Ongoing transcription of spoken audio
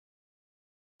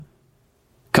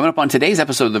Coming up on today's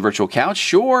episode of The Virtual Couch,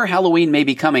 sure, Halloween may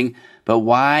be coming, but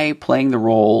why playing the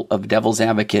role of devil's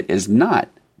advocate is not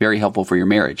very helpful for your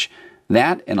marriage.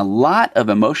 That and a lot of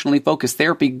emotionally focused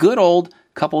therapy, good old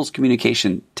couples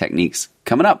communication techniques,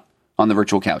 coming up on The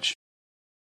Virtual Couch.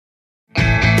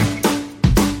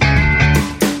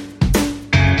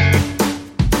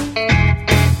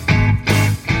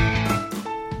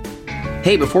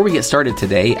 Hey, before we get started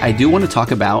today, I do want to talk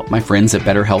about my friends at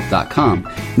BetterHelp.com.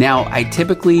 Now, I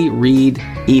typically read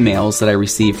emails that I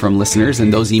receive from listeners,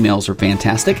 and those emails are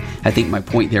fantastic. I think my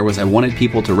point there was I wanted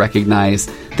people to recognize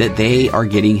that they are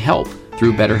getting help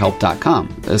through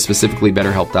BetterHelp.com, specifically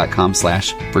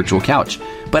BetterHelp.com/virtualcouch.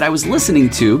 But I was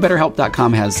listening to,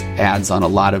 BetterHelp.com has ads on a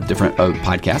lot of different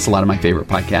podcasts, a lot of my favorite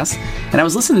podcasts, and I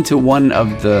was listening to one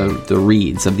of the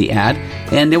reads of the ad,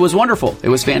 and it was wonderful. It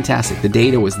was fantastic. The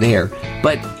data was there.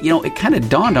 But, it kind of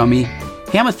dawned on me,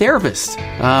 hey, I'm a therapist.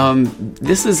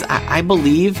 I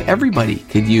believe everybody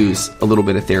could use a little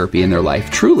bit of therapy in their life,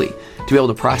 truly, to be able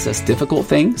to process difficult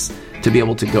things, to be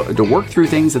able to work through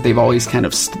things that they've always kind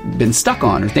of been stuck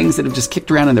on, or things that have just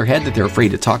kicked around in their head that they're afraid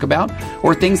to talk about,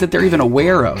 or things that they're even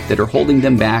aware of that are holding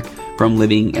them back from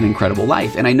living an incredible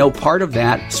life. And I know part of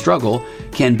that struggle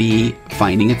can be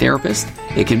finding a therapist.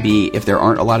 It can be if there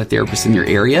aren't a lot of therapists in your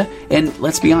area. And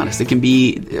let's be honest, it can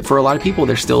be, for a lot of people,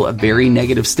 there's still a very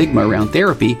negative stigma around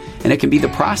therapy. And it can be the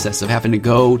process of having to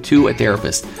go to a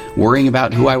therapist, worrying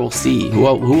about who I will see, who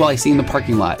will I see in the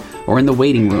parking lot or in the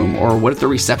waiting room, or what if the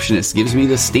receptionist gives me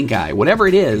the stink eye. Whatever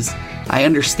it is, I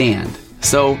understand.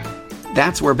 So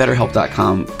that's where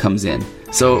BetterHelp.com comes in.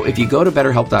 So if you go to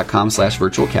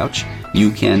BetterHelp.com/virtualcouch,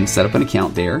 you can set up an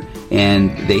account there, and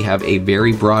they have a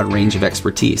very broad range of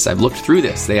expertise. I've looked through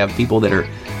this. They have people that are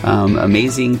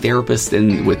amazing therapists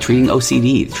with treating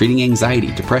OCD, treating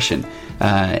anxiety, depression,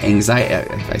 anxiety.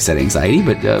 I said anxiety,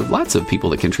 but lots of people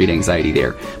that can treat anxiety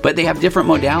there. But they have different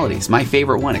modalities. My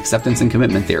favorite one, acceptance and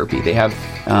commitment therapy. They have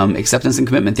acceptance and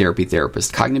commitment therapy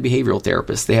therapists, cognitive behavioral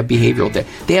therapists. They have behavioral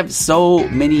therapy. They have so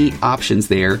many options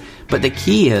there. But the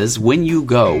key is when you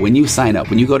sign up,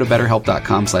 when you go to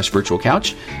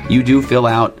BetterHelp.com/virtualcouch, you do fill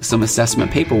out some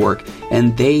assessment paperwork,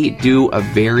 and they do a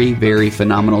very, very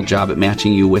phenomenal job at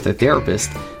matching you with a therapist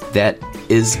that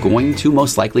is going to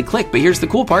most likely click. But here's the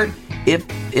cool part. If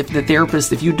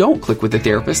you don't click with the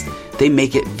therapist, they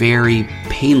make it very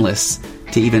painless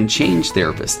to even change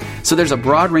therapists. So there's a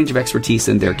broad range of expertise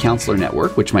in their counselor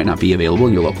network, which might not be available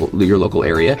in your local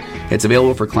area. It's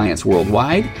available for clients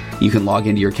worldwide. You can log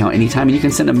into your account anytime, and you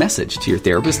can send a message to your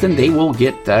therapist, and they will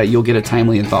you'll get a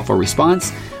timely and thoughtful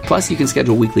response. Plus, you can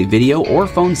schedule weekly video or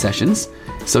phone sessions,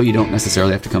 so you don't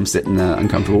necessarily have to come sit in the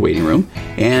uncomfortable waiting room.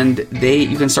 And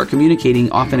you can start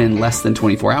communicating often in less than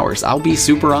 24 hours. I'll be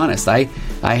super honest. I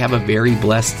have a very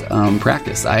blessed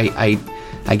practice. I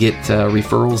get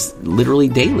referrals literally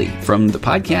daily from the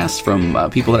podcast, from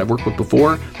people that I've worked with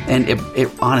before. And it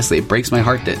honestly, it breaks my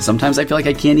heart that sometimes I feel like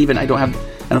I don't have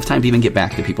enough time to even get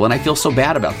back to people. And I feel so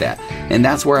bad about that. And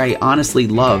that's where I honestly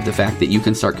love the fact that you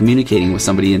can start communicating with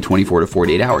somebody in 24 to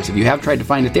 48 hours. If you have tried to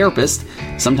find a therapist,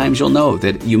 sometimes you'll know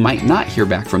that you might not hear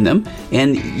back from them,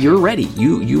 and you're ready.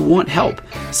 You want help.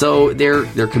 So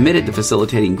they're committed to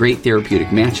facilitating great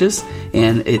therapeutic matches,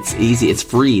 and it's easy. It's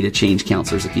free to change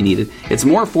counselors if you need it. It's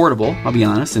more affordable, I'll be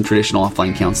honest, than traditional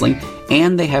offline counseling,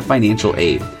 and they have financial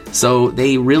aid. So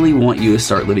they really want you to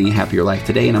start living a happier life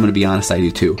today, and I'm going to be honest, I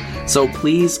do too. So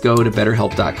please go to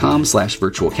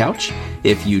BetterHelp.com/virtualcouch.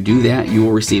 If you do that, you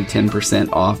will receive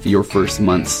 10% off your first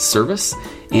month's service.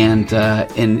 And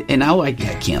now I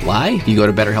can't lie. If you go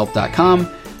to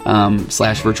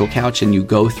BetterHelp.com/virtualcouch and you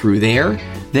go through there,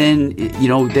 then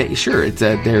sure,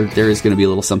 there is going to be a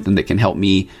little something that can help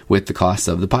me with the cost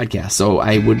of the podcast. So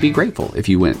I would be grateful if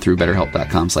you went through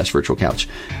BetterHelp.com/virtualcouch.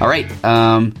 All right.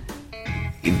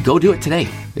 Go do it today.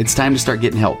 It's time to start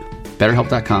getting help.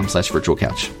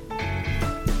 BetterHelp.com/virtualcouch.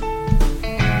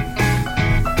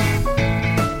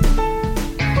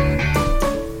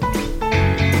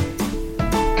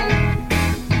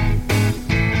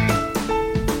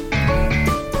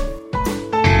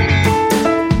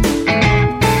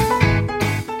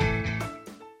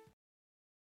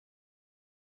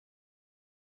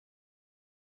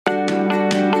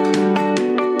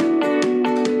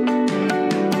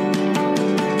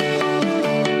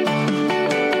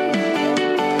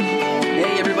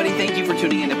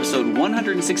 Tuning in to episode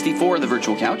 164 of The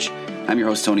Virtual Couch. I'm your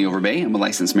host, Tony Overbay. I'm a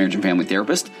licensed marriage and family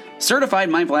therapist, certified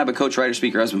mindful habit coach, writer,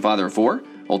 speaker, husband, father of four,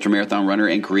 ultramarathon runner,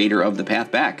 and creator of The Path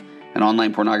Back, an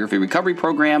online pornography recovery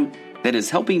program that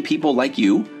is helping people like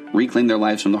you reclaim their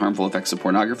lives from the harmful effects of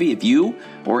pornography. If you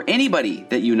or anybody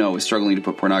that you know is struggling to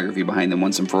put pornography behind them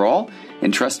once and for all,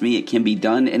 and trust me, it can be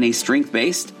done in a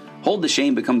strength-based, hold the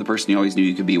shame, become the person you always knew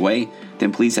you could be way,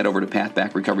 then please head over to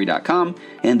pathbackrecovery.com,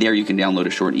 and there you can download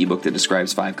a short ebook that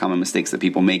describes 5 common mistakes that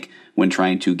people make when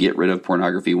trying to get rid of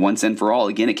pornography once and for all.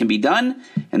 Again, it can be done,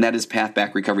 and that is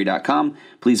pathbackrecovery.com.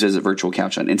 Please visit Virtual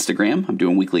Couch on Instagram. I'm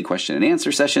doing weekly question and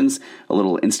answer sessions, a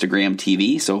little Instagram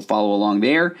TV, so follow along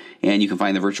there, and you can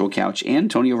find the Virtual Couch and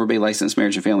Tony Overbay Licensed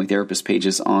Marriage and Family Therapist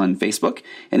pages on Facebook.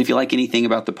 And if you like anything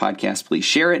about the podcast, please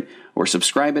share it, or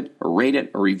subscribe it, or rate it,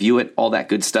 or review it, all that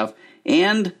good stuff.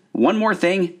 And one more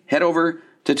thing, head over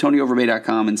to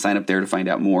TonyOverbay.com and sign up there to find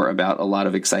out more about a lot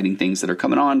of exciting things that are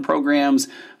coming on, programs,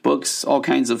 books, all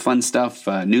kinds of fun stuff,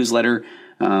 newsletter.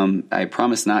 I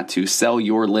promise not to sell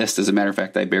your list. As a matter of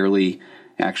fact, I barely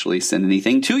actually send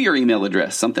anything to your email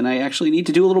address, something I actually need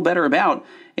to do a little better about,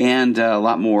 and a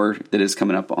lot more that is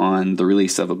coming up on the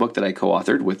release of a book that I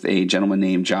co-authored with a gentleman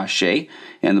named Josh Shea,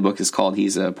 and the book is called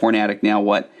He's a Porn Addict Now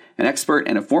What? An expert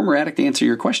and a former addict to answer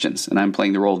your questions. And I'm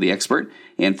playing the role of the expert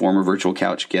and former Virtual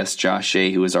Couch guest Josh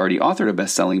Shea, who has already authored a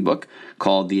best-selling book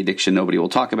called The Addiction Nobody Will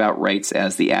Talk About, writes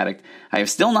as the addict. I have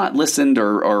still not listened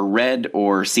or read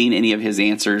or seen any of his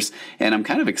answers, and I'm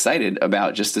kind of excited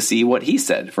about just to see what he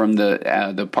said from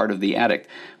the part of the addict.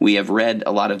 We have read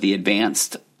a lot of the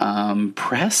advanced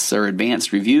press or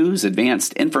advanced reviews,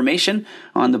 advanced information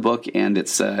on the book, and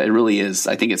it really is.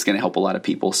 I think it's going to help a lot of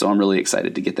people, so I'm really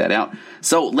excited to get that out.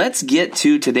 So let's get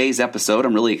to today's episode.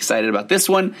 I'm really excited about this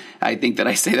one. I think that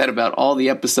I say that about all the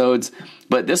episodes,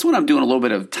 but this one I'm doing a little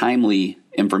bit of timely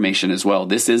information as well.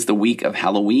 This is the week of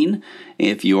Halloween.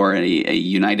 If you are a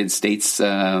United States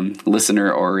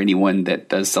listener or anyone that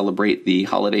does celebrate the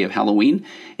holiday of Halloween.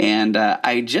 And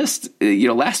I just,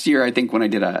 last year, I think when I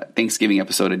did a Thanksgiving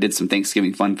episode, I did some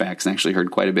Thanksgiving fun facts and actually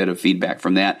heard quite a bit of feedback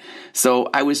from that. So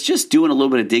I was just doing a little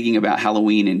bit of digging about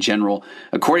Halloween in general.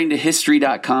 According to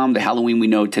History.com, the Halloween we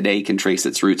know today can trace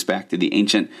its roots back to the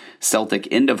ancient Celtic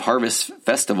end of harvest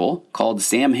festival called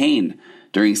Samhain.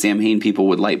 During Samhain, people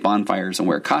would light bonfires and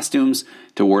wear costumes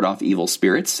to ward off evil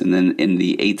spirits. And then in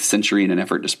the 8th century, in an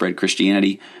effort to spread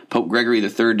Christianity, Pope Gregory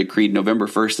III decreed November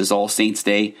 1st as All Saints'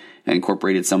 Day and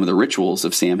incorporated some of the rituals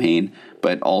of Samhain.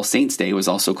 But All Saints' Day was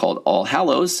also called All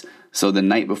Hallows. So the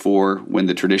night before, when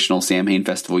the traditional Samhain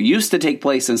festival used to take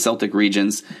place in Celtic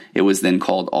regions, it was then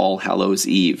called All Hallows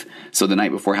Eve. So the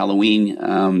night before Halloween,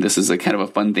 this is a kind of a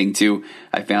fun thing too.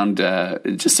 I found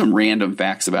just some random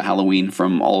facts about Halloween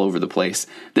from all over the place.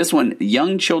 This one,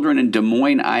 young children in Des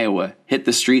Moines, Iowa, hit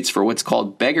the streets for what's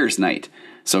called Beggar's Night.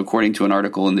 So according to an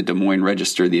article in the Des Moines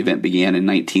Register, the event began in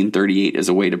 1938 as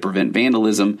a way to prevent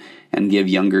vandalism and give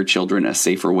younger children a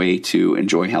safer way to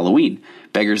enjoy Halloween.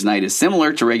 Beggar's Night is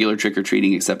similar to regular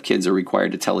trick-or-treating, except kids are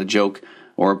required to tell a joke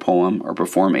or a poem or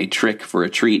perform a trick for a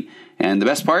treat. And the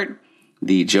best part,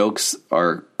 the jokes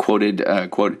are quoted,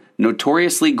 quote,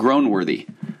 notoriously groan-worthy.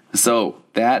 So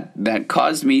that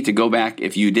caused me to go back.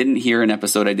 If you didn't hear an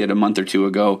episode I did a month or two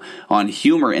ago on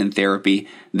humor in therapy,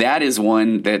 that is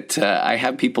one that I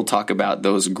have people talk about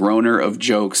those groaner of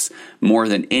jokes more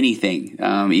than anything.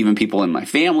 Even people in my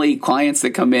family, clients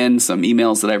that come in, some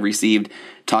emails that I've received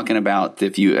talking about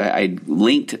I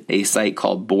linked a site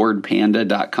called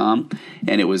boredpanda.com,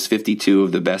 and it was 52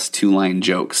 of the best 2-line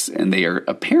jokes, and they are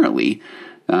apparently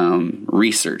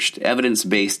researched,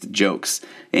 evidence-based jokes.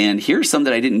 And here's some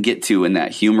that I didn't get to in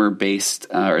that humor-based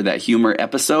or that humor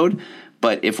episode.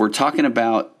 But if we're talking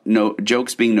about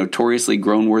jokes being notoriously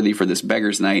groan-worthy for this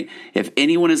Beggar's Night, if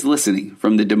anyone is listening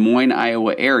from the Des Moines,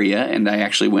 Iowa area, and I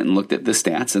actually went and looked at the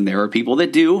stats, and there are people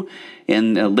that do,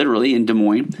 and literally in Des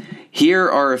Moines, here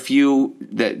are a few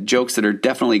jokes that are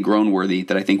definitely groan-worthy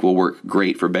that I think will work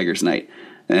great for Beggar's Night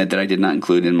that I did not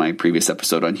include in my previous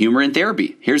episode on humor in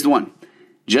therapy. Here's the one.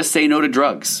 Just say no to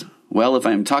drugs. Well, if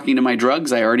I'm talking to my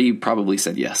drugs, I already probably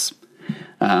said yes.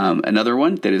 Another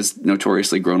one that is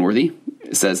notoriously groan-worthy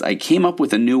says, I came up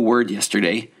with a new word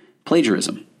yesterday,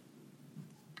 plagiarism.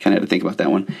 Kind of had to think about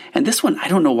that one. And this one, I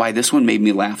don't know why this one made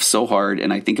me laugh so hard,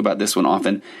 and I think about this one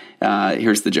often.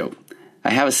 Here's the joke. I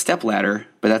have a step ladder,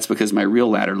 but that's because my real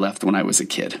ladder left when I was a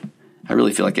kid. I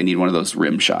really feel like I need one of those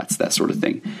rim shots, that sort of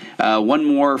thing. One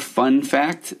more fun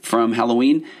fact from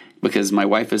Halloween, because my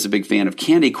wife is a big fan of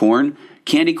candy corn.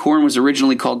 Candy corn was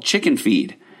originally called chicken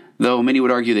feed. Though many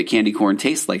would argue that candy corn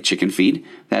tastes like chicken feed,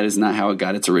 that is not how it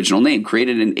got its original name.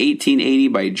 Created in 1880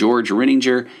 by George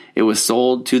Renninger, it was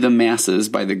sold to the masses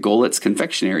by the Goelitz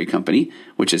Confectionery Company,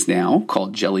 which is now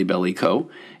called Jelly Belly Co.,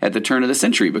 at the turn of the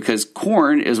century. Because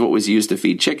corn is what was used to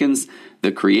feed chickens,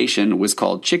 the creation was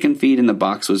called chicken feed, and the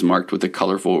box was marked with a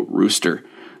colorful rooster.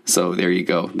 So there you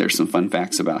go. There's some fun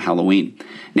facts about Halloween.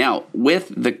 Now,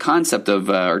 with the concept of,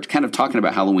 or kind of talking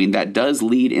about Halloween, that does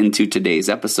lead into today's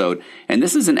episode. And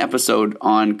this is an episode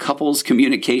on couples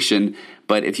communication.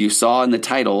 But if you saw in the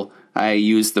title, I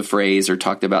used the phrase or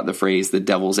talked about the phrase, the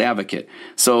devil's advocate.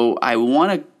 So I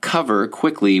want to cover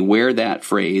quickly where that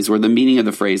phrase or the meaning of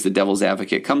the phrase, the devil's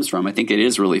advocate, comes from. I think it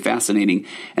is really fascinating.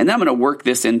 And then I'm going to work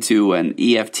this into an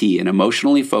EFT, an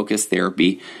emotionally focused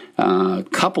therapy,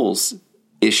 couples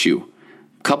issue,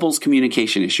 couples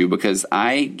communication issue, because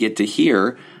I get to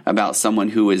hear about someone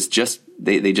who is just,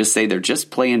 they just say they're just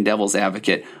playing devil's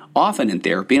advocate often in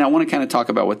therapy. And I want to kind of talk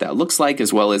about what that looks like,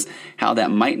 as well as how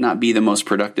that might not be the most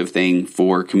productive thing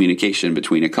for communication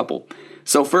between a couple.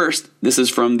 So first, this is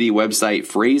from the website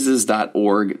phrases.org.uk.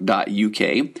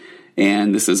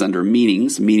 And this is under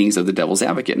meanings of the devil's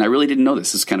advocate. And I really didn't know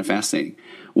this. This is kind of fascinating.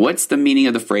 What's the meaning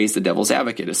of the phrase, the devil's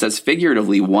advocate? It says,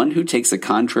 figuratively, one who takes a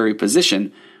contrary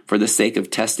position for the sake of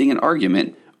testing an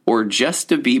argument or just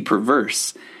to be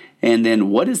perverse. And then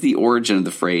what is the origin of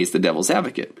the phrase, the devil's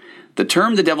advocate? The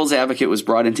term the devil's advocate was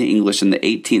brought into English in the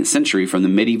 18th century from the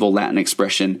medieval Latin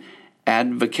expression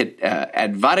advocus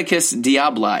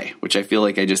diaboli, which I feel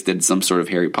like I just did some sort of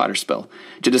Harry Potter spell.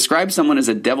 To describe someone as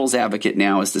a devil's advocate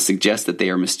now is to suggest that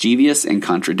they are mischievous and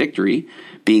contradictory,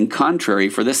 being contrary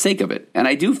for the sake of it. And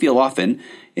I do feel often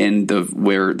in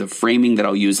the framing that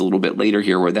I'll use a little bit later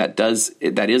here, where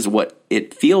that is what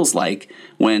it feels like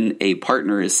when a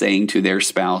partner is saying to their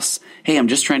spouse, hey, I'm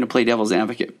just trying to play devil's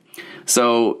advocate.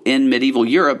 So in medieval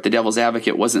Europe, the devil's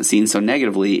advocate wasn't seen so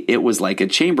negatively. It was like a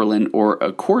chamberlain or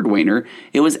a cordwainer.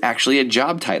 It was actually a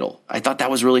job title. I thought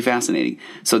that was really fascinating.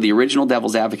 So the original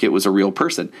devil's advocate was a real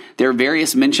person. There are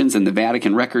various mentions in the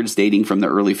Vatican records dating from the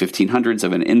early 1500s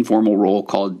of an informal role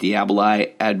called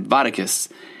diaboli advocatus.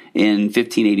 In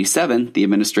 1587, the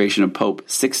administration of Pope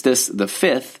Sixtus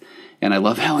V, and I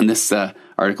love how in this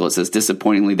article it says,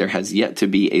 disappointingly, there has yet to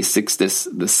be a Sixtus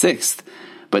VI.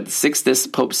 But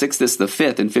Pope Sixtus V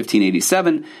in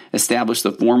 1587 established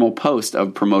the formal post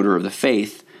of promoter of the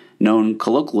faith, known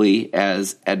colloquially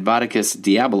as Advocatus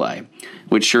Diaboli,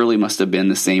 which surely must have been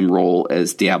the same role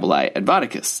as Diaboli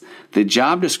Advocatus. The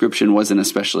job description wasn't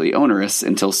especially onerous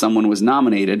until someone was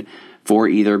nominated for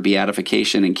either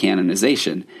beatification and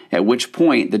canonization, at which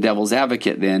point the devil's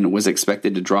advocate then was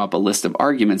expected to draw up a list of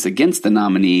arguments against the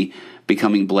nominee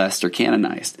becoming blessed or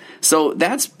canonized. So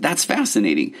that's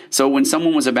fascinating. So when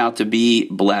someone was about to be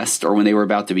blessed, or when they were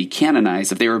about to be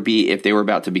canonized, if they were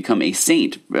about to become a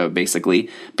saint,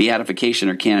 basically beatification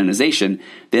or canonization,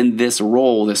 then this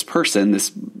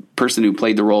person who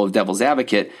played the role of devil's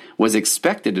advocate was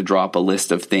expected to draw up a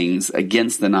list of things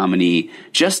against the nominee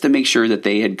just to make sure that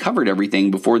they had covered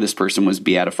everything before this person was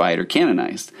beatified or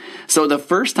canonized. So the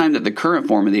first time that the current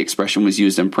form of the expression was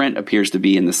used in print appears to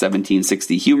be in the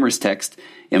 1760 humorous text,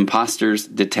 Impostors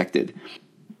Detected,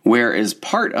 where as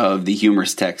part of the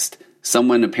humorous text,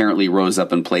 someone apparently rose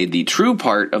up and played the true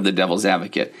part of the devil's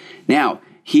advocate. Now,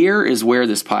 here is where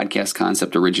this podcast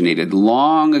concept originated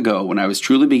long ago, when I was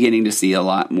truly beginning to see a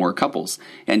lot more couples.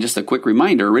 And just a quick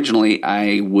reminder, originally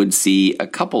I would see a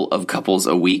couple of couples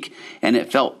a week, and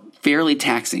it felt fairly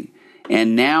taxing.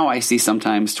 And now I see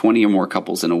sometimes 20 or more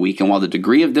couples in a week. And while the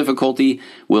degree of difficulty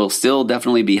will still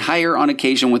definitely be higher on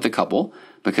occasion with a couple,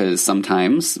 because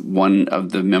sometimes one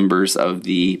of the members of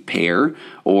the pair,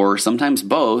 or sometimes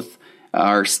both,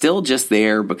 are still just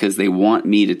there because they want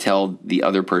me to tell the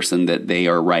other person that they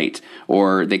are right.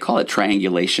 Or they call it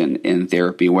triangulation in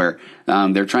therapy, where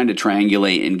they're trying to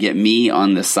triangulate and get me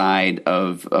on the side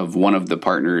of one of the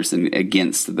partners and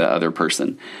against the other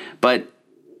person. But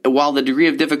while the degree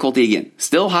of difficulty, again,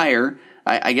 still higher,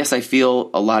 I guess I feel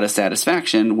a lot of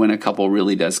satisfaction when a couple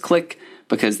really does click,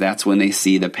 because that's when they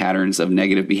see the patterns of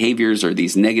negative behaviors or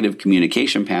these negative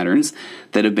communication patterns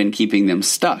that have been keeping them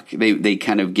stuck. They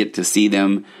kind of get to see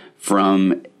them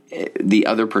from the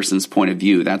other person's point of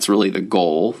view. That's really the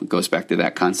goal. It goes back to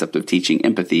that concept of teaching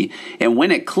empathy. And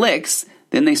when it clicks,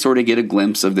 then they sort of get a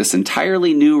glimpse of this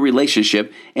entirely new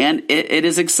relationship, and it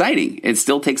is exciting. It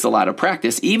still takes a lot of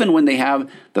practice, even when they have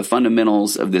the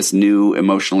fundamentals of this new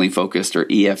emotionally focused or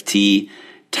EFT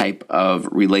type of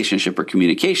relationship or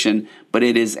communication, but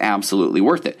it is absolutely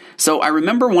worth it. So I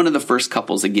remember one of the first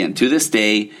couples, again, to this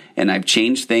day, and I've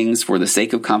changed things for the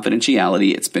sake of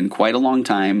confidentiality. It's been quite a long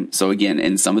time. So again,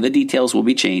 and some of the details will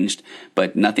be changed,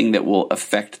 but nothing that will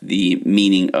affect the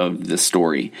meaning of the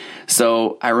story.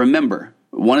 So I remember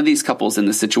one of these couples in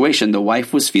the situation, the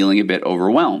wife was feeling a bit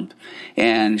overwhelmed,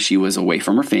 and she was away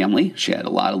from her family. She had a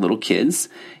lot of little kids.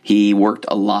 He worked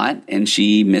a lot, and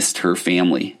she missed her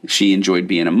family. She enjoyed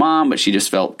being a mom, but she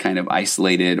just felt kind of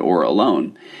isolated or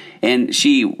alone. And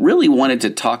she really wanted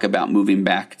to talk about moving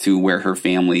back to where her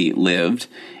family lived.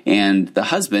 And the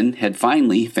husband had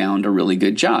finally found a really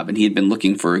good job, and he had been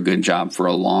looking for a good job for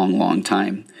a long, long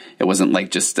time. It wasn't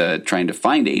like just trying to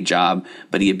find a job,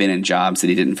 but he had been in jobs that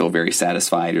he didn't feel very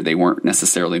satisfied, or they weren't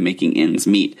necessarily making ends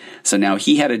meet. So now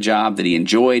he had a job that he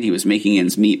enjoyed. He was making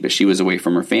ends meet, but she was away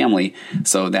from her family.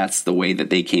 So that's the way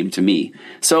that they came to me.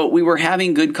 So we were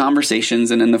having good conversations,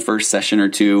 and in the first session or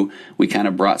two, we kind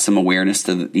of brought some awareness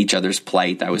to each other's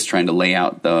plight. I was trying to lay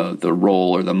out the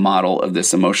role or the model of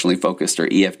this emotionally focused or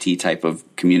EFT type of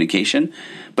communication.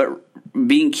 But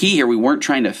being key here, we weren't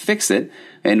trying to fix it,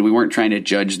 and we weren't trying to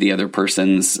judge the other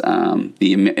person's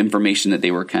the information that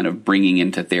they were kind of bringing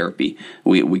into therapy.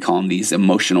 We call them these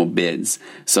emotional bids.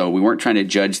 So we weren't trying to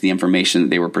judge the information that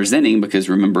they were presenting, because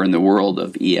remember, in the world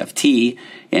of EFT,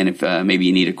 and if maybe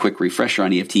you need a quick refresher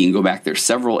on EFT, you can go back. There's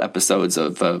several episodes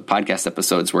of podcast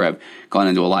episodes where I've gone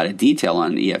into a lot of detail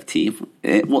on EFT.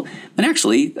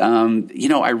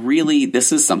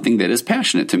 This is something that is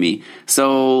passionate to me.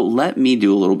 So let me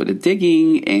do a little bit of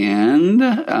digging, and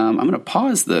I'm going to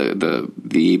pause the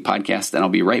podcast, and I'll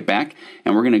be right back.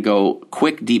 And we're going to go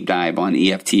quick deep dive on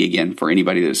EFT again for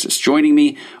anybody that's just joining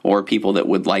me, or people that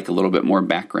would like a little bit more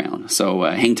background. So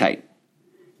hang tight.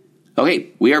 Okay,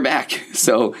 we are back.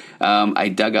 So I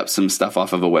dug up some stuff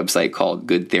off of a website called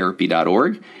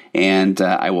goodtherapy.org, and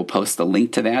I will post the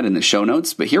link to that in the show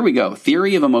notes. But here we go.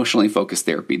 Theory of emotionally focused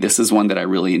therapy. This is one that I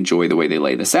really enjoy the way they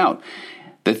lay this out.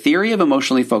 The theory of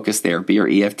emotionally focused therapy, or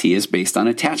EFT, is based on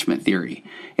attachment theory.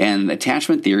 And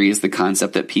attachment theory is the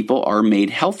concept that people are made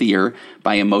healthier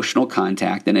by emotional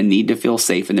contact and a need to feel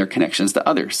safe in their connections to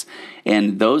others.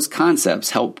 And those concepts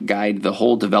help guide the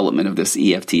whole development of this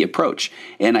EFT approach.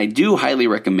 And I do highly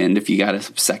recommend, if you got a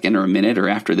second or a minute or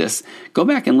after this, go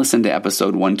back and listen to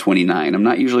episode 129. I'm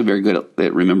not usually very good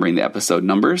at remembering the episode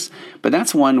numbers, but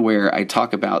that's one where I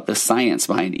talk about the science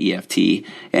behind EFT,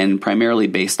 and primarily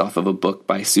based off of a book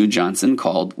by Sue Johnson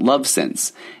called Love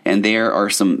Sense. And there are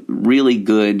some really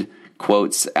good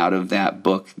quotes out of that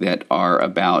book that are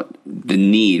about the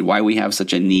need, why we have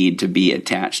such a need to be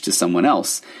attached to someone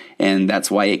else. And that's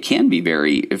why it can be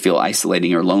feel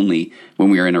isolating or lonely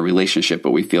when we are in a relationship, but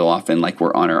we feel often like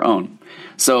we're on our own.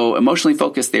 So emotionally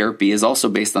focused therapy is also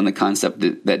based on the concept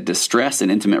that distress in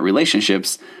intimate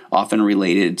relationships often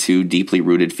related to deeply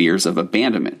rooted fears of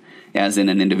abandonment, as in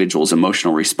an individual's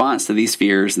emotional response to these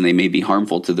fears, and they may be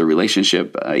harmful to the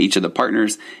relationship, each of the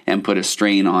partners, and put a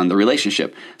strain on the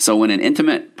relationship. So when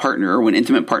intimate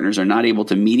partners are not able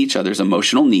to meet each other's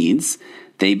emotional needs,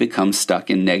 they become stuck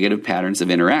in negative patterns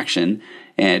of interaction,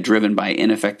 driven by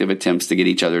ineffective attempts to get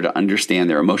each other to understand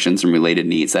their emotions and related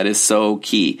needs. That is so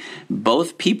key.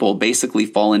 Both people basically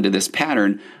fall into this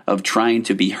pattern of trying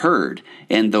to be heard,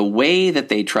 and the way that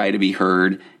they try to be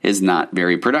heard is not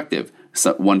very productive.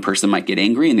 So one person might get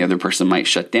angry and the other person might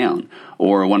shut down.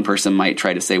 Or one person might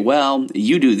try to say, well,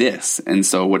 you do this. And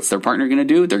so what's their partner going to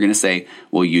do? They're going to say,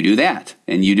 well, you do that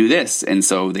and you do this. And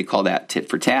so they call that tit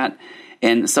for tat.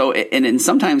 And so, and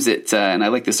sometimes and I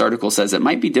like this article says it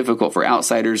might be difficult for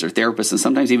outsiders or therapists, and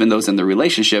sometimes even those in the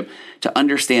relationship, to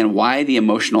understand why the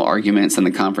emotional arguments and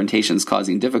the confrontations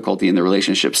causing difficulty in the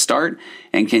relationship start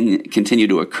and can continue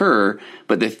to occur.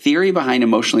 But the theory behind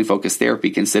emotionally focused therapy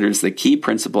considers the key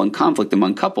principle in conflict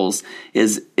among couples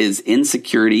is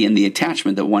insecurity in the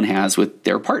attachment that one has with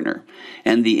their partner.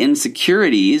 And the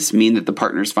insecurities mean that the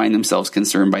partners find themselves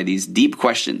concerned by these deep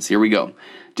questions. Here we go.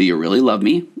 Do you really love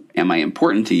me? Am I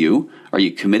important to you? Are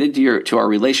you committed to our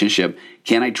relationship?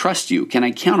 Can I trust you? Can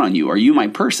I count on you? Are you my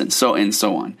person? So and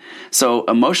so on. So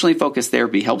emotionally focused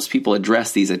therapy helps people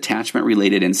address these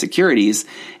attachment-related insecurities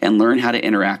and learn how to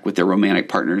interact with their romantic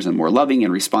partners in more loving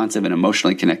and responsive and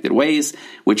emotionally connected ways,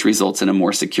 which results in a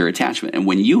more secure attachment. And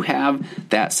when you have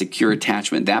that secure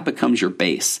attachment, that becomes your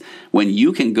base. When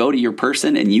you can go to your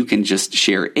person and you can just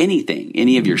share anything,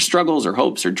 any of your struggles or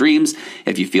hopes or dreams,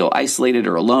 if you feel isolated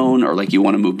or alone, or like you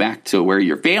want to move back to where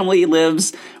your family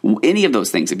lives, any of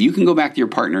those things, if you can go back to your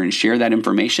partner and share that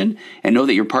information and know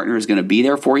that your partner is going to be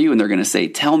there for you, and they're going to say,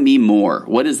 tell me more.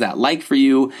 What is that like for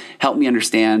you? Help me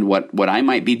understand what I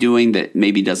might be doing that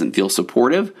maybe doesn't feel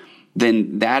supportive.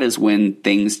 Then that is when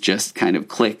things just kind of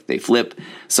click, they flip.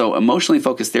 So emotionally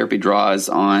focused therapy draws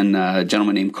on a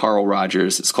gentleman named Carl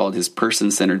Rogers. It's called his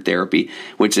person-centered therapy,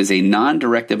 which is a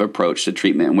non-directive approach to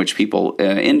treatment in which people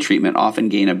in treatment often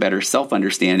gain a better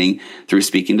self-understanding through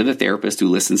speaking to the therapist who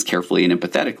listens carefully and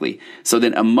empathetically. So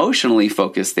then emotionally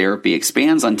focused therapy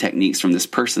expands on techniques from this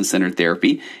person-centered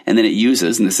therapy, and then it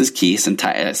uses, and this is key,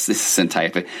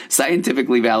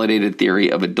 scientifically validated theory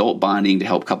of adult bonding to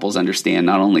help couples understand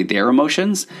not only their their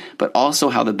emotions, but also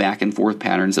how the back and forth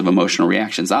patterns of emotional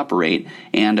reactions operate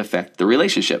and affect the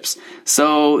relationships.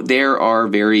 So there are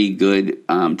very good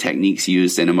techniques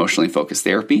used in emotionally focused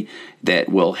therapy that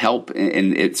will help,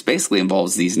 and it basically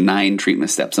involves these 9 treatment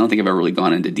steps. I don't think I've ever really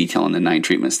gone into detail on the 9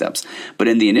 treatment steps, but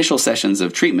in the initial sessions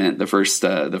of treatment, the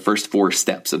first 4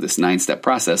 steps of this 9-step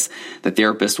process, the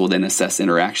therapist will then assess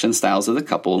interaction styles of the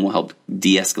couple and will help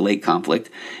de-escalate conflict.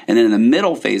 And then in the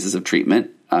middle phases of treatment,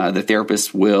 the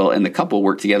therapist will and the couple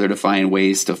work together to find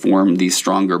ways to form these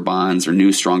stronger bonds or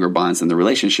new stronger bonds in the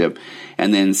relationship.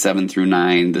 And then 7 through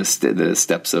 9, the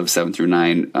steps of 7 through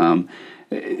 9,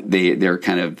 they're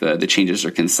kind of the changes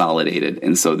are consolidated,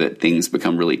 and so that things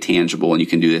become really tangible, and you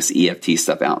can do this EFT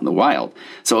stuff out in the wild.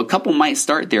 So a couple might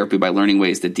start therapy by learning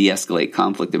ways to de-escalate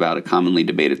conflict about a commonly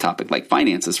debated topic like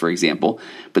finances, for example,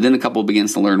 but then the couple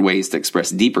begins to learn ways to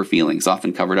express deeper feelings,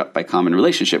 often covered up by common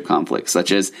relationship conflicts,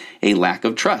 such as a lack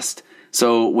of trust.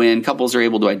 So when couples are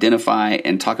able to identify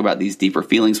and talk about these deeper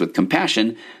feelings with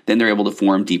compassion, then they're able to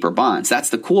form deeper bonds.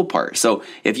 That's the cool part. So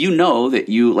if you know that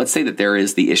let's say that there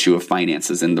is the issue of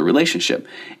finances in the relationship,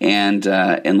 and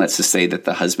let's just say that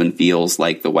the husband feels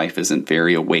like the wife isn't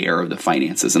very aware of the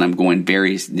finances, and I'm going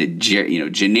very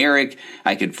generic.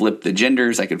 I could flip the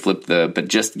genders, but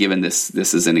just given this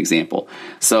is an example.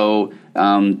 So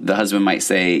the husband might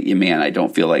say, man, I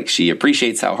don't feel like she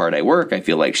appreciates how hard I work. I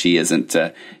feel like she isn't,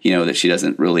 that she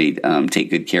doesn't really take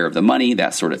good care of the money,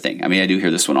 that sort of thing. I mean, I do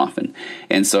hear this one often.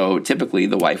 And so typically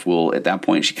the wife will, at that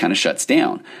point, she kind of shuts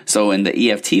down. So in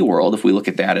the EFT world, if we look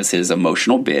at that as his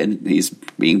emotional bid, he's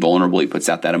being vulnerable, he puts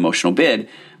out that emotional bid.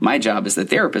 My job as the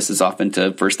therapist is often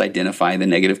to first identify the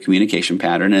negative communication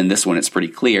pattern. And this one, it's pretty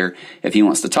clear. If he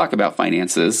wants to talk about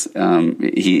finances, he's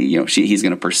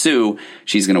going to pursue,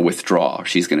 she's going to withdraw,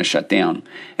 she's going to shut down.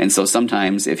 And so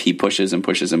sometimes if he pushes and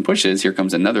pushes and pushes, here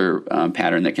comes another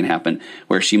pattern that can happen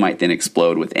where she might then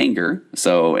explode with anger.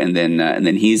 So, and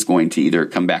then he's going to either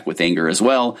come back with anger as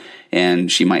well.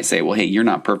 And she might say, well, hey, you're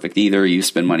not perfect either. You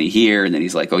spend money here. And then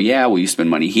he's like, oh, yeah, well, you spend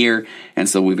money here. And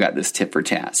so we've got this tit for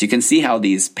tat. So you can see how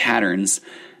these patterns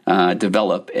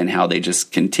develop and how they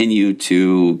just continue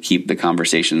to keep the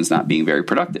conversations not being very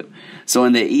productive. So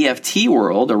in the EFT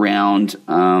world around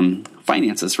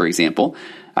finances, for example,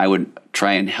 I would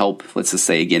try and help, let's just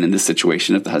say again, in this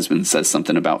situation, if the husband says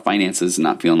something about finances,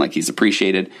 not feeling like he's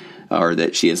appreciated, or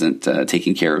that she isn't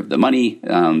taking care of the money,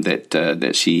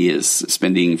 that she is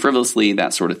spending frivolously,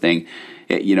 that sort of thing.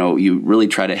 You really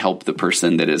try to help the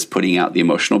person that is putting out the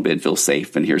emotional bid feel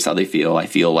safe, and here's how they feel. I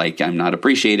feel like I'm not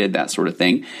appreciated, that sort of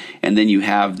thing. And then you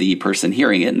have the person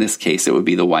hearing it, in this case it would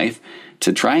be the wife,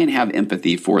 to try and have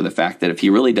empathy for the fact that if he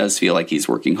really does feel like he's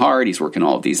working hard, he's working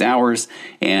all of these hours,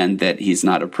 and that he's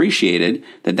not appreciated,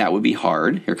 that would be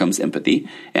hard. Here comes empathy,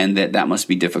 and that must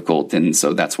be difficult. And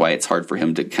so that's why it's hard for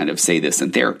him to kind of say this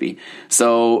in therapy.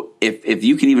 So if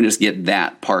you can even just get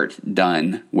that part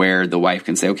done where the wife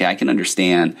can say, okay, I can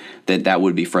understand that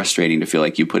would be frustrating to feel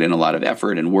like you put in a lot of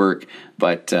effort and work,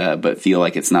 but feel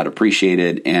like it's not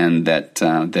appreciated, and that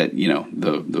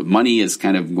the money is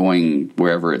kind of going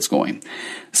wherever it's going.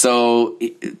 So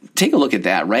take a look at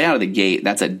that right out of the gate.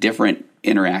 That's a different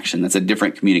interaction. That's a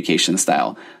different communication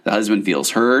style. The husband feels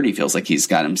heard. He feels like he's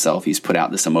put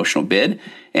out this emotional bid,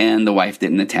 and the wife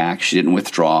didn't attack. She didn't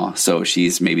withdraw. So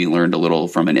she's maybe learned a little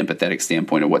from an empathetic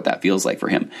standpoint of what that feels like for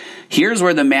him. Here's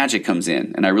where the magic comes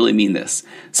in, and I really mean this.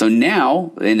 So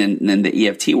now in the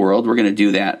EFT world, we're going to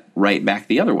do that right back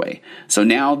the other way. So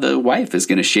now the wife is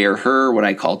going to share her, what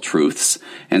I call truths.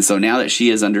 And so now that she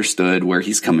has understood where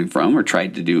he's coming from, or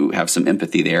tried to have some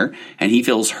empathy there, and he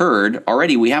feels heard,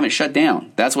 already we haven't shut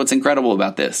down. That's what's incredible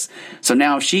about this. So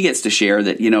now she gets to share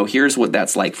that, here's what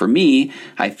that's like for me.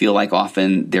 I feel like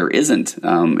often there isn't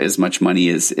as much money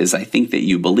as I think that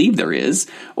you believe there is.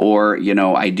 Or,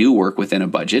 I do work within a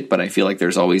budget, but I feel like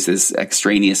there's always this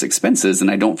extraneous expenses, and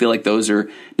I don't feel like those are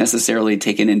necessarily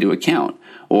taken into account.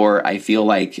 Or I feel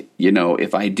like,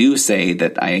 if I do say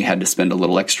that I had to spend a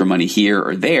little extra money here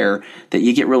or there, that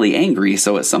you get really angry.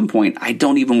 So at some point, I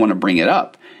don't even want to bring it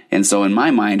up. And so in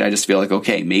my mind, I just feel like,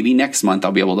 okay, maybe next month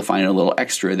I'll be able to find a little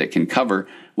extra that can cover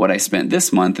what I spent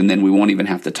this month, and then we won't even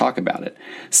have to talk about it.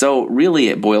 So really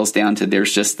it boils down to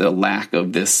there's just the lack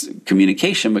of this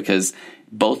communication because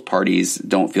both parties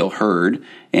don't feel heard.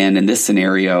 And in this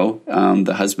scenario,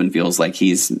 the husband feels like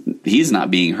he's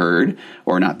not being heard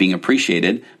or not being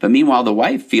appreciated. But meanwhile, the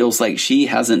wife feels like she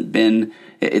hasn't been,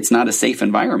 it's not a safe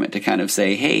environment to kind of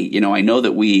say, hey, I know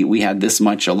that we had this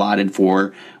much allotted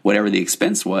for whatever the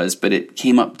expense was, but it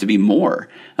came up to be more.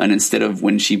 And instead of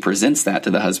when she presents that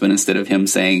to the husband, instead of him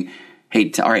saying,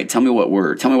 hey, all right, tell me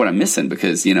what I'm missing,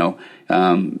 because,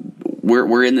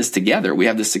 we're in this together. We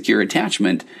have this secure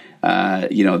attachment.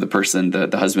 The person,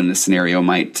 the husband in this scenario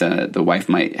the wife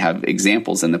might have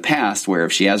examples in the past where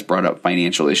if she has brought up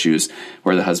financial issues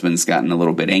where the husband's gotten a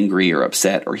little bit angry or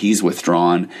upset or he's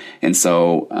withdrawn. And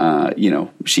so,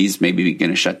 she's maybe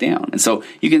going to shut down. And so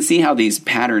you can see how these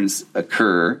patterns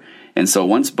occur. And so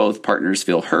once both partners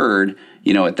feel heard,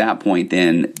 at that point,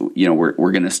 then,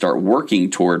 we're going to start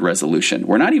working toward resolution.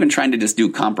 We're not even trying to just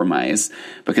do compromise,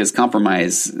 because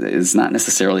compromise is not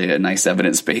necessarily a nice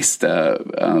evidence-based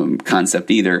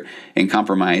concept either. In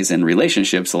compromise in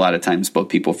relationships, a lot of times both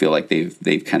people feel like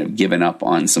they've kind of given up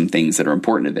on some things that are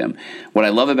important to them. What I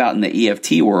love about in the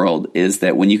EFT world is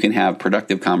that when you can have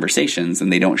productive conversations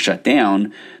and they don't shut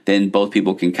down, then both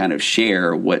people can kind of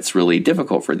share what's really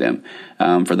difficult for them.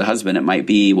 For the husband, it might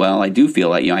be, well, I do feel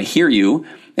like, I hear you.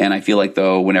 And I feel like,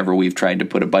 though, whenever we've tried to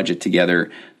put a budget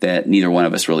together, that neither one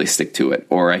of us really stick to it.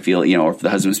 Or I feel, if the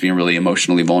husband's being really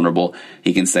emotionally vulnerable,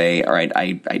 he can say, all right,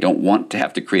 I don't want to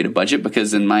have to create a budget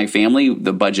because in my family,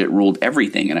 the budget ruled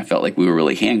everything. And I felt like we were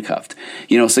really handcuffed.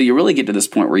 So you really get to this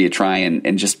point where you try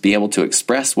and just be able to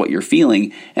express what you're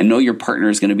feeling and know your partner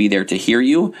is going to be there to hear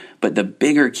you. But the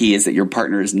bigger key is that your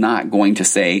partner is not going to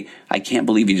say, I can't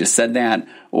believe you just said that.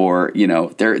 Or,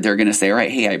 they're going to say, all right,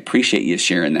 hey, I appreciate you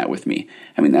sharing that with me.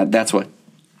 I mean, that's what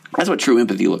true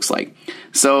empathy looks like.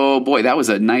 So, boy, that was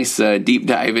a nice deep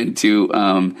dive into,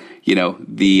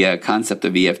 the concept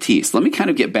of EFT. So let me kind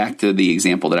of get back to the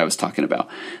example that I was talking about.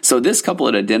 So this couple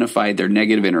had identified their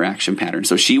negative interaction pattern.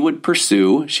 So she would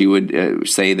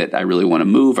say that I really want to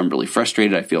move. I'm really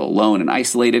frustrated. I feel alone and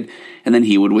isolated. And then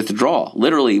he would withdraw,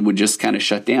 literally would just kind of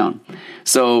shut down.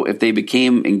 So if they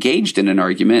became engaged in an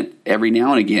argument, every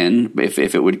now and again, if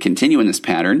it would continue in this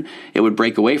pattern, it would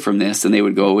break away from this and they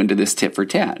would go into this tit for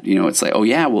tat. It's like, oh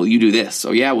yeah, well you do this.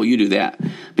 Oh yeah, well you do that.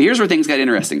 But here's where things got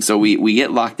interesting. So we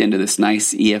get locked into this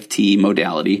nice EFT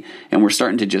modality and we're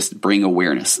starting to just bring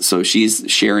awareness. So she's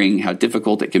sharing how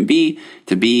difficult it can be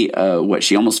to be what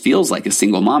she almost feels like a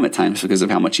single mom at times because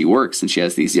of how much she works and she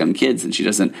has these young kids and she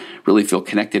doesn't really feel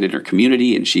connected in her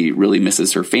community and she really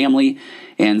misses her family.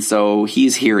 And so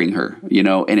he's hearing her,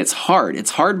 and it's hard. It's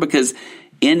hard because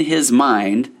in his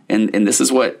mind, and this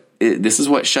is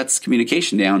what shuts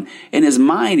communication down. In his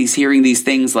mind, he's hearing these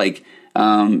things like,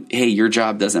 hey, your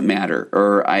job doesn't matter,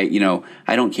 or I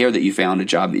don't care that you found a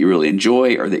job that you really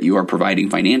enjoy or that you are providing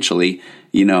financially.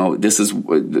 That's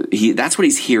what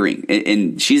he's hearing.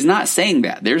 And she's not saying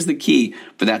that. There's the key,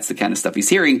 but that's the kind of stuff he's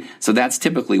hearing. So that's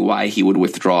typically why he would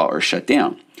withdraw or shut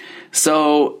down.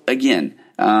 So again,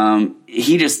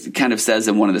 he just kind of says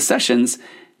in one of the sessions,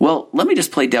 well, let me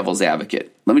just play devil's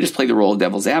advocate. Let me just play the role of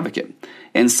devil's advocate.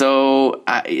 And so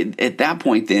at that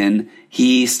point, then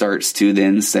he starts to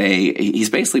then say, he's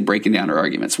basically breaking down her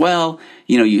arguments. Well,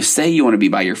 you say you want to be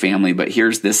by your family, but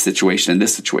here's this situation and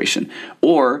this situation.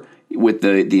 Or with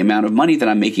the amount of money that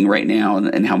I'm making right now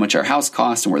and how much our house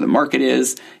costs and where the market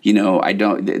is,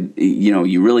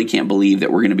 you really can't believe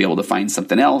that we're going to be able to find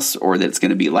something else or that it's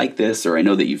going to be like this, or I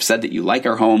know that you've said that you like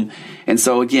our home. And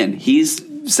so again, he's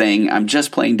saying, I'm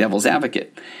just playing devil's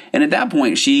advocate. And at that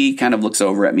point, she kind of looks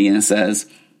over at me and says,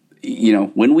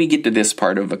 when we get to this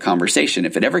part of a conversation,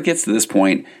 if it ever gets to this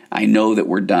point, I know that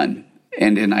we're done.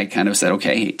 And I kind of said,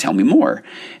 okay, tell me more.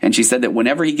 And she said that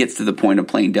whenever he gets to the point of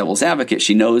playing devil's advocate,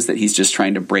 she knows that he's just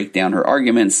trying to break down her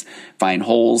arguments, find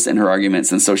holes in her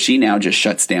arguments. And so she now just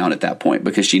shuts down at that point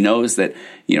because she knows that,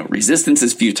 resistance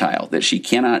is futile, that she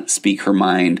cannot speak her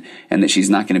mind and that she's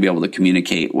not going to be able to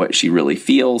communicate what she really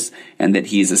feels, and that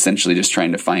he's essentially just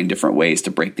trying to find different ways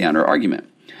to break down her argument.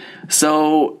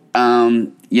 So,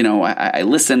 I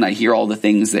listen, I hear all the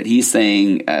things that he's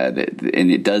saying,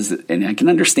 and I can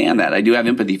understand that. I do have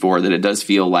empathy for her, that it does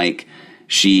feel like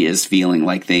she is feeling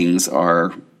like things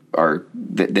are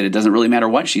that it doesn't really matter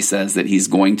what she says, that he's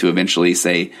going to eventually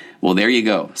say, well, there you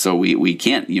go. So we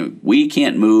can't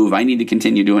move. I need to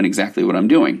continue doing exactly what I'm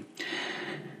doing.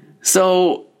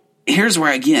 So here's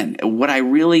where, again, what I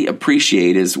really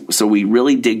appreciate is, so we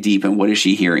really dig deep in what is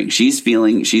she hearing. She's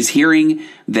hearing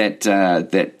that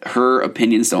her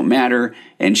opinions don't matter,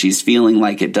 and she's feeling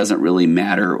like it doesn't really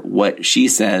matter what she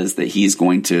says, that he's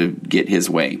going to get his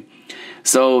way.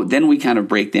 So then we kind of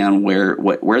break down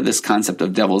where this concept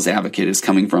of devil's advocate is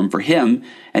coming from for him.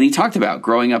 And he talked about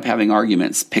growing up having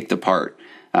arguments picked apart.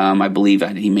 I believe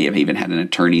he may have even had an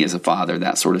attorney as a father,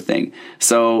 that sort of thing.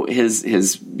 So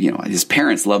his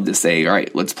parents loved to say, all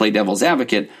right, let's play devil's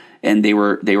advocate. And they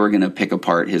were going to pick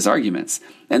apart his arguments.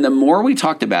 And the more we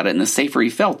talked about it and the safer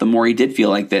he felt, the more he did feel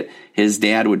like that his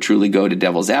dad would truly go to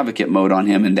devil's advocate mode on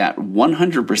him. And that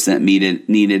 100%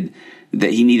 needed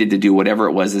that he needed to do whatever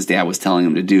it was his dad was telling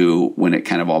him to do when it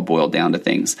kind of all boiled down to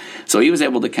things. So he was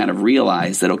able to kind of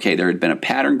realize that, okay, there had been a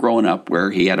pattern growing up where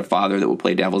he had a father that would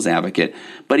play devil's advocate,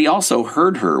 but he also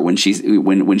heard her when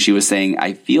she was saying,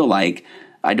 I feel like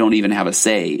I don't even have a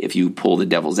say if you pull the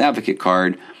devil's advocate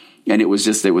card. And it was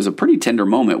a pretty tender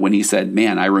moment when he said,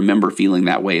 man, I remember feeling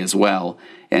that way as well.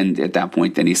 And at that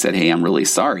point, then he said, hey, I'm really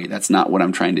sorry. That's not what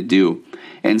I'm trying to do.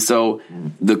 And so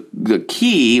the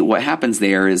key, what happens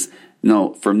there is,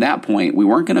 no, from that point, we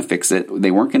weren't going to fix it.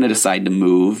 They weren't going to decide to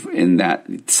move in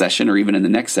that session or even in the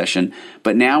next session.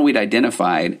 But now we'd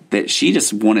identified that she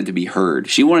just wanted to be heard.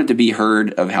 She wanted to be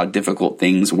heard of how difficult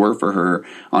things were for her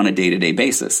on a day-to-day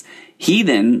basis. He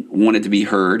then wanted to be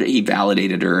heard. He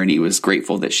validated her, and he was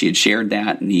grateful that she had shared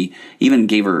that. And he even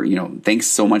gave her, thanks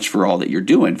so much for all that you're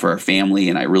doing for our family,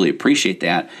 and I really appreciate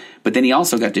that. But then he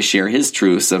also got to share his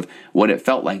truths of what it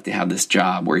felt like to have this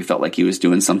job, where he felt like he was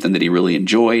doing something that he really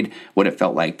enjoyed, what it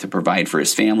felt like to provide for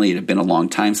his family. It had been a long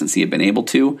time since he had been able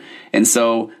to. And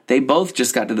so they both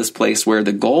just got to this place where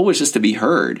the goal was just to be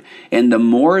heard. And the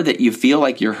more that you feel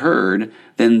like you're heard,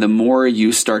 then the more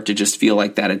you start to just feel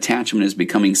like that attachment is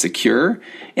becoming secure.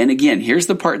 And again, here's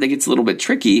the part that gets a little bit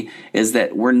tricky, is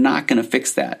that we're not going to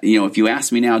fix that. If you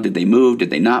ask me now, did they move? Did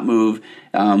they not move?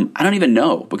 I don't even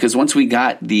know, because once we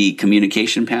got the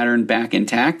communication pattern back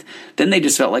intact, then they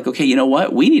just felt like, okay, you know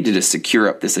what? We need to just secure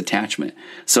up this attachment.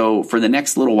 So for the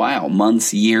next little while,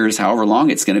 months, years, however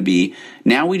long it's going to be,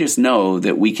 now we just know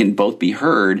that we can both be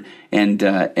heard,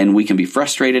 and we can be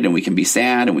frustrated, and we can be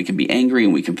sad, and we can be angry,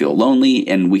 and we can feel lonely,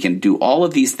 and we can do all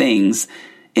of these things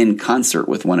in concert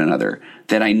with one another.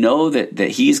 That I know that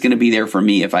he's going to be there for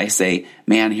me if I say,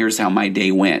 man, here's how my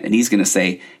day went. And he's going to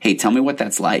say, hey, tell me what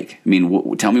that's like. I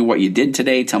mean, tell me what you did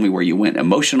today. Tell me where you went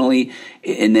emotionally.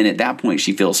 And then at that point,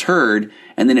 she feels heard.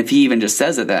 And then if he even just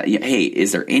says that, hey,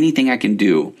 is there anything I can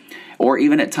do? Or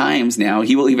even at times now,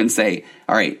 he will even say,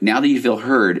 all right, now that you feel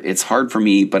heard, it's hard for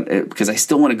me, but because I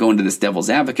still want to go into this devil's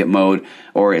advocate mode,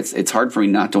 or it's hard for me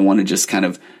not to want to just kind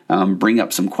of bring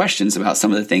up some questions about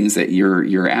some of the things that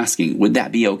you're asking. Would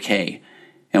that be okay?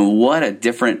 And what a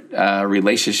different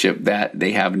relationship that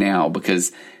they have now,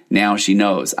 because now she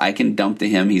knows I can dump to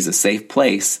him. He's a safe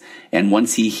place. And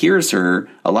once he hears her,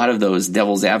 a lot of those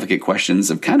devil's advocate questions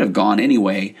have kind of gone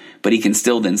anyway, but he can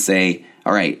still then say,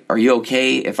 all right, are you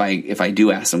okay if I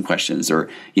do ask some questions? Or,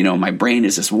 my brain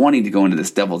is just wanting to go into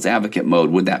this devil's advocate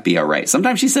mode. Would that be all right?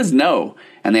 Sometimes she says no,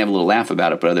 and they have a little laugh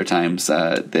about it. But other times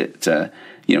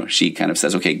she kind of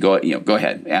says, okay, go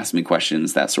ahead, ask me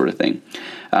questions, that sort of thing.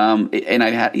 And I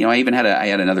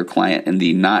had another client in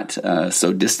the not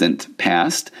so distant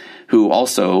past who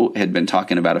also had been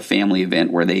talking about a family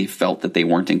event where they felt that they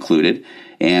weren't included,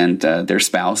 and their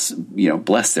spouse,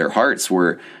 bless their hearts,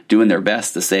 were doing their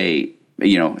best to say,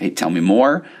 hey, tell me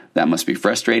more. That must be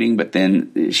frustrating. But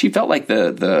then she felt like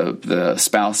the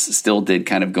spouse still did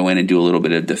kind of go in and do a little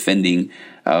bit of defending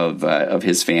of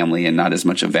his family, and not as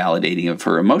much of validating of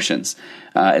her emotions.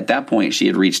 At that point, she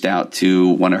had reached out to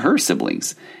one of her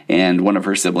siblings, and one of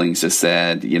her siblings just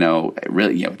said,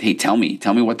 hey, tell me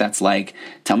what that's like.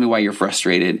 Tell me why you're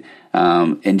frustrated,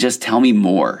 and just tell me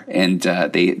more. And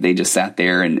they just sat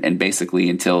there and basically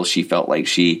until she felt like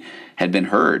she had been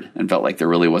heard and felt like there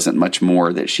really wasn't much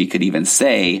more that she could even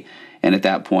say. And at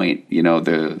that point,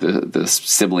 the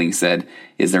sibling said,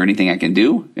 is there anything I can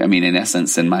do? I mean, in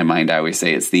essence, in my mind, I always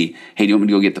say it's hey, do you want me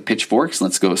to go get the pitchforks?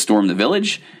 Let's go storm the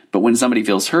village. But when somebody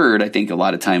feels heard, I think a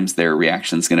lot of times their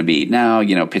reaction is going to be,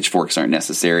 no, pitchforks aren't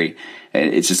necessary.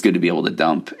 It's just good to be able to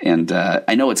dump. And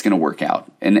I know it's going to work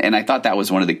out. And I thought that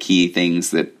was one of the key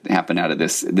things that happened out of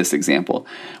this example,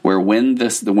 where when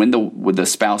the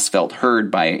spouse felt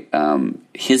heard by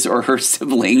his or her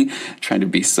sibling, trying to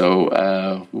be so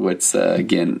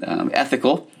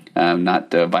ethical,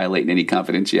 not violating any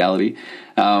confidentiality,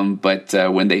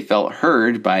 but when they felt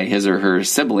heard by his or her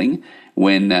sibling,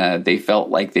 when they felt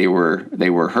like they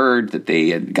were heard, that they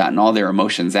had gotten all their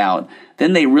emotions out,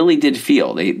 then they really did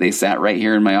feel. They sat right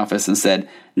here in my office and said,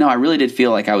 no, I really did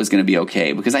feel like I was going to be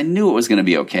okay, because I knew it was going to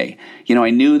be okay. I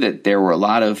knew that there were a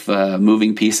lot of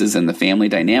moving pieces in the family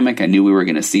dynamic. I knew we were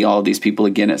going to see all of these people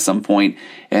again at some point,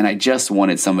 and I just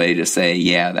wanted somebody to say,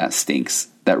 yeah, that stinks.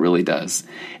 That really does.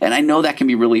 And I know that can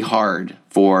be really hard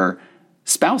for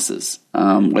spouses,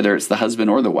 whether it's the husband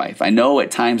or the wife. I know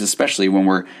at times, especially when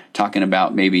we're talking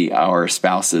about maybe our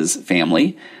spouse's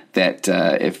family, that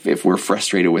if we're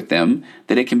frustrated with them,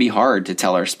 that it can be hard to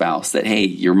tell our spouse that, hey,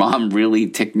 your mom really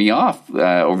ticked me off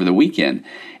over the weekend.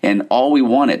 And all we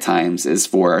want at times is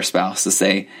for our spouse to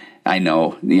say, I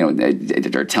know,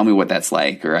 or tell me what that's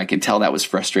like, or I can tell that was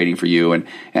frustrating for you. And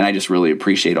I just really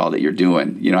appreciate all that you're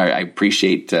doing. I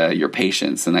appreciate your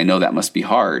patience, and I know that must be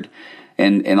hard.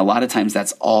 And a lot of times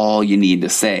that's all you need to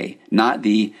say, not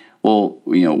the, well,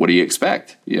 what do you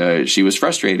expect? She was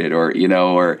frustrated, or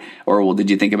well, did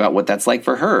you think about what that's like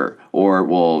for her? Or,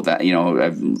 well, that,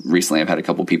 I've had a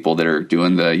couple people that are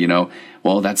doing the,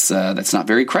 well, that's not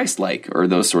very Christ-like, or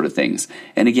those sort of things.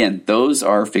 And again, those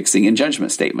are fixing and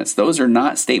judgment statements. Those are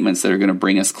not statements that are going to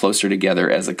bring us closer together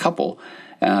as a couple.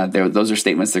 Those are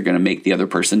statements that are going to make the other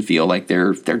person feel like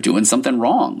they're doing something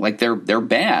wrong, like they're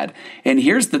bad. And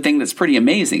here's the thing that's pretty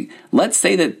amazing. Let's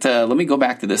say that let me go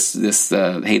back to this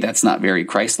hey, that's not very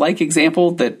Christ-like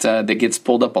example that gets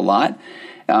pulled up a lot.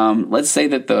 Let's say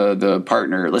that the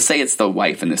partner, let's say it's the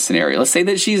wife in this scenario. Let's say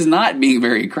that she's not being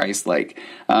very Christ-like.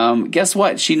 Guess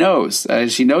what? She knows.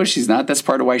 She knows she's not. That's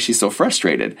part of why she's so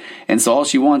frustrated. And so all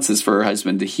she wants is for her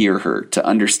husband to hear her, to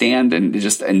understand, and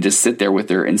just sit there with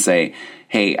her and say,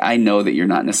 hey, I know that you're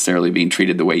not necessarily being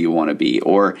treated the way you want to be,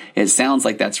 or it sounds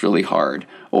like that's really hard,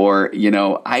 or,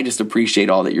 I just appreciate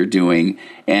all that you're doing,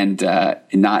 and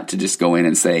not to just go in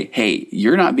and say, hey,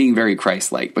 you're not being very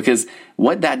Christ-like, because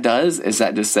what that does is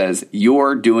that just says,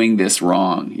 you're doing this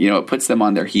wrong. It puts them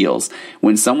on their heels.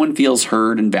 When someone feels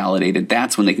heard and validated,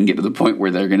 that's when they can get to the point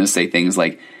where they're going to say things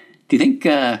like, do you think,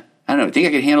 I could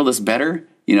handle this better?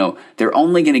 They're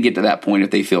only going to get to that point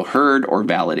if they feel heard or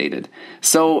validated.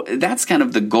 So that's kind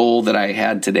of the goal that I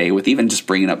had today with even just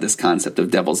bringing up this concept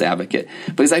of devil's advocate,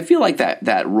 because I feel like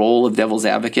that role of devil's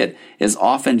advocate is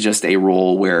often just a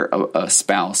role where a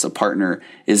spouse, a partner,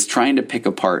 is trying to pick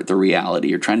apart the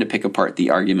reality, or trying to pick apart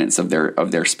the arguments of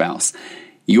their spouse.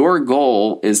 Your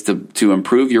goal is to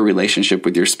improve your relationship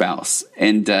with your spouse.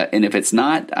 And if it's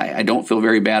not, I don't feel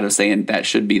very bad of saying that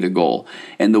should be the goal.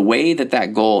 And the way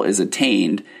that goal is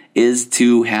attained is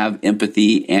to have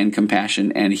empathy and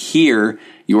compassion and hear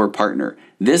your partner.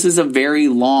 This is a very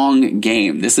long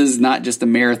game. This is not just a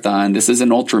marathon. This is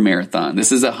an ultra marathon.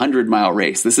 This is a 100-mile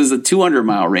race. This is a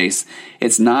 200-mile race.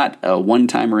 It's not a one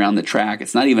time around the track.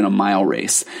 It's not even a mile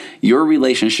race. Your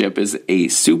relationship is a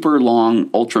super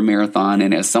long ultra marathon.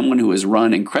 And as someone who has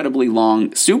run incredibly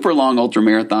long, super long ultra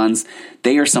marathons,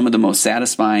 they are some of the most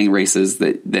satisfying races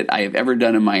that I have ever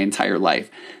done in my entire life.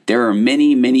 There are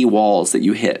many, many walls that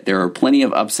you hit. There are plenty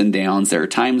of ups and downs. There are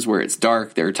times where it's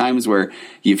dark. There are times where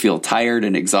you feel tired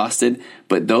and exhausted.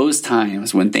 But those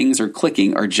times when things are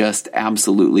clicking are just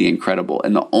absolutely incredible.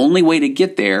 And the only way to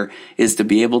get there is to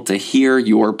be able to hear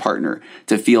your partner,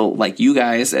 to feel like you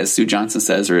guys, as Sue Johnson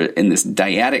says, are in this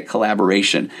dyadic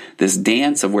collaboration, this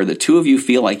dance of where the two of you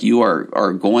feel like you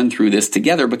are going through this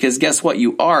together. Because guess what?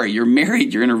 You are. You're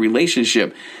married. You're in a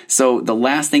relationship. So the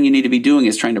last thing you need to be doing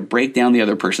is trying to break down the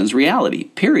other person's reality,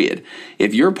 period.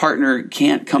 If your partner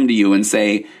can't come to you and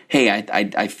say, hey,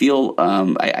 I feel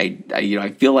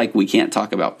I feel like we can't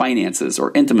talk about finances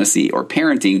or intimacy or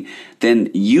parenting,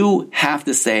 then you have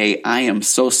to say, I am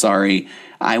so sorry.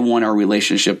 I want our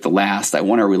relationship to last. I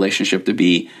want our relationship to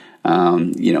be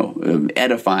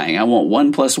edifying. I want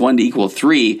 1 + 1 =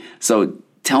 3. So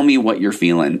tell me what you're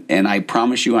feeling, and I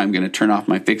promise you I'm going to turn off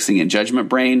my fixing and judgment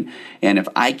brain. And if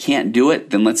I can't do it,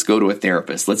 then let's go to a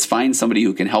therapist. Let's find somebody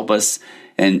who can help us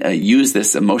and use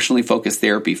this emotionally focused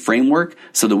therapy framework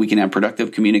so that we can have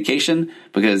productive communication,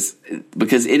 because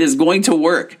it is going to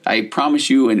work. I promise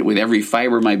you, and with every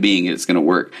fiber of my being, it's going to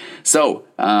work. So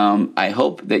I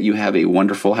hope that you have a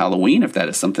wonderful Halloween, if that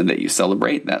is something that you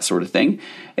celebrate, that sort of thing.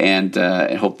 And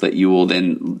I hope that you will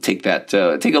then take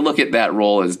a look at that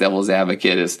role as devil's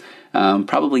advocate as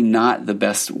probably not the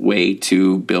best way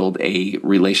to build a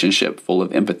relationship full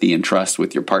of empathy and trust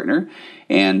with your partner.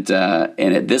 And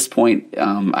at this point,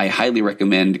 I highly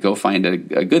recommend go find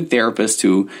a good therapist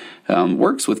who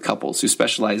works with couples, who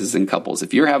specializes in couples.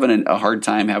 If you're having a hard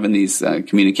time having these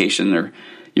communication, or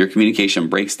your communication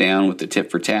breaks down with the tit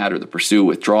for tat, or the pursue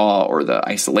withdraw, or the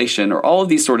isolation, or all of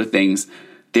these sort of things,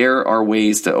 there are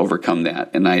ways to overcome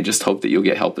that. And I just hope that you'll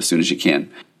get help as soon as you can.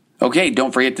 Okay,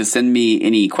 don't forget to send me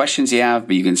any questions you have,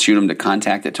 but you can shoot them to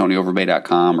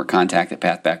contact@tonyoverbay.com or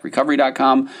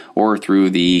contact@pathbackrecovery.com, or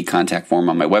through the contact form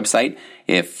on my website.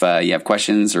 If you have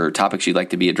questions or topics you'd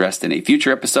like to be addressed in a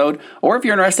future episode, or if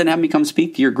you're interested in having me come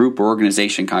speak to your group or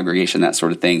organization, congregation, that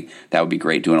sort of thing, that would be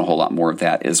great, doing a whole lot more of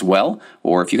that as well.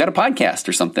 Or if you got a podcast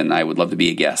or something, I would love to be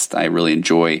a guest. I really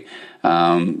enjoy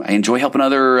helping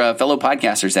other fellow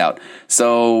podcasters out.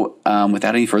 So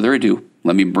without any further ado,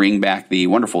 let me bring back the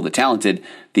wonderful, the talented,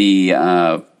 the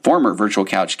former Virtual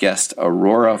Couch guest,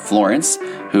 Aurora Florence,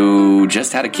 who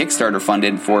just had a Kickstarter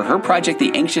funded for her project,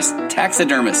 The Anxious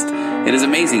Taxidermist. It is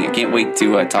amazing. I can't wait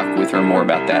to talk with her more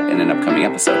about that in an upcoming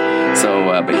episode. So,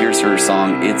 but here's her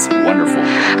song, It's Wonderful.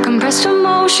 Compressed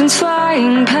emotions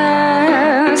flying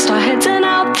past our heads and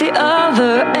out the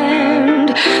other end.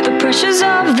 The pressures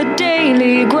of the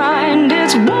daily grind,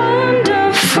 it's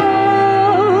wonderful.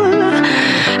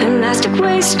 Elastic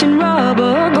waste and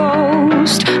rubber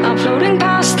ghost are floating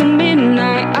past the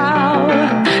midnight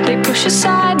hour. They push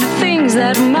aside the things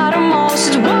that matter most.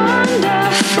 It's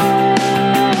wonderful.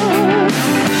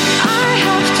 I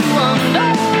have to wonder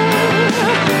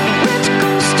which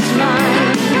ghost is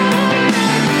mine.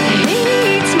 He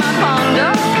eats my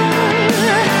ponder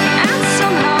and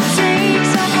somehow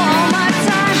takes up all my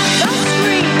time. The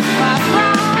screen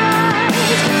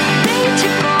fireflies, they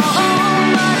tickle all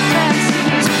my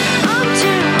fancies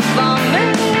until the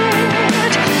vomit.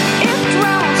 It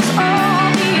drowns all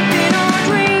deep in our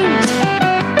dreams.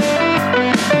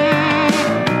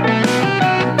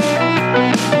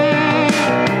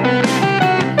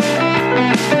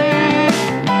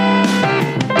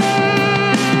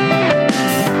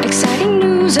 Exciting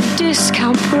news of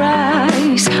discount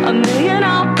price, a million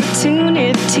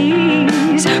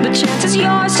opportunities. The chance is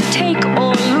yours to take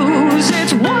or lose.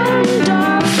 It's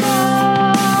wonderful.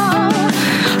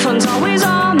 Fun's always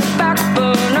on the back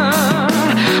burner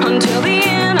until the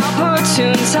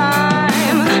inopportune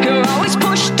time. You're always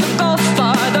pushed to go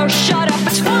farther. Shut up,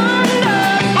 it's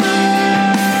wonderful.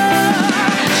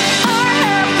 I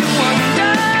have to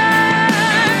wonder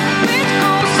which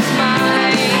ghost is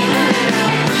mine.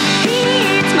 He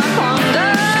eats my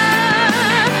ponder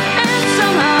and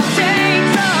somehow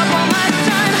takes up all my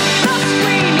time. The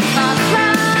screaming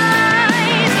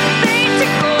fireflies, they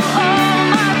tickle all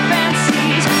my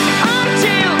fancies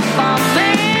until the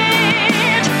vomit.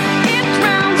 It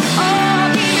drowns all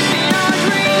deep in our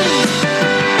dreams.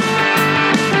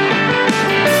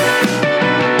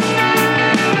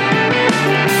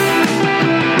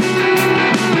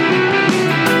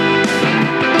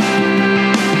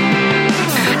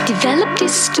 Develop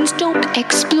distance, don't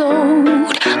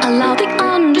explode. Allow the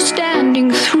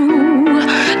understanding through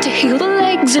to heal the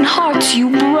legs and hearts you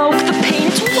broke. The pain,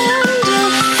 it's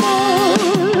wonderful.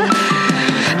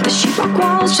 The sheetrock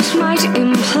walls just might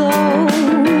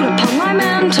implode upon my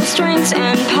mental strengths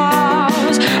and parts.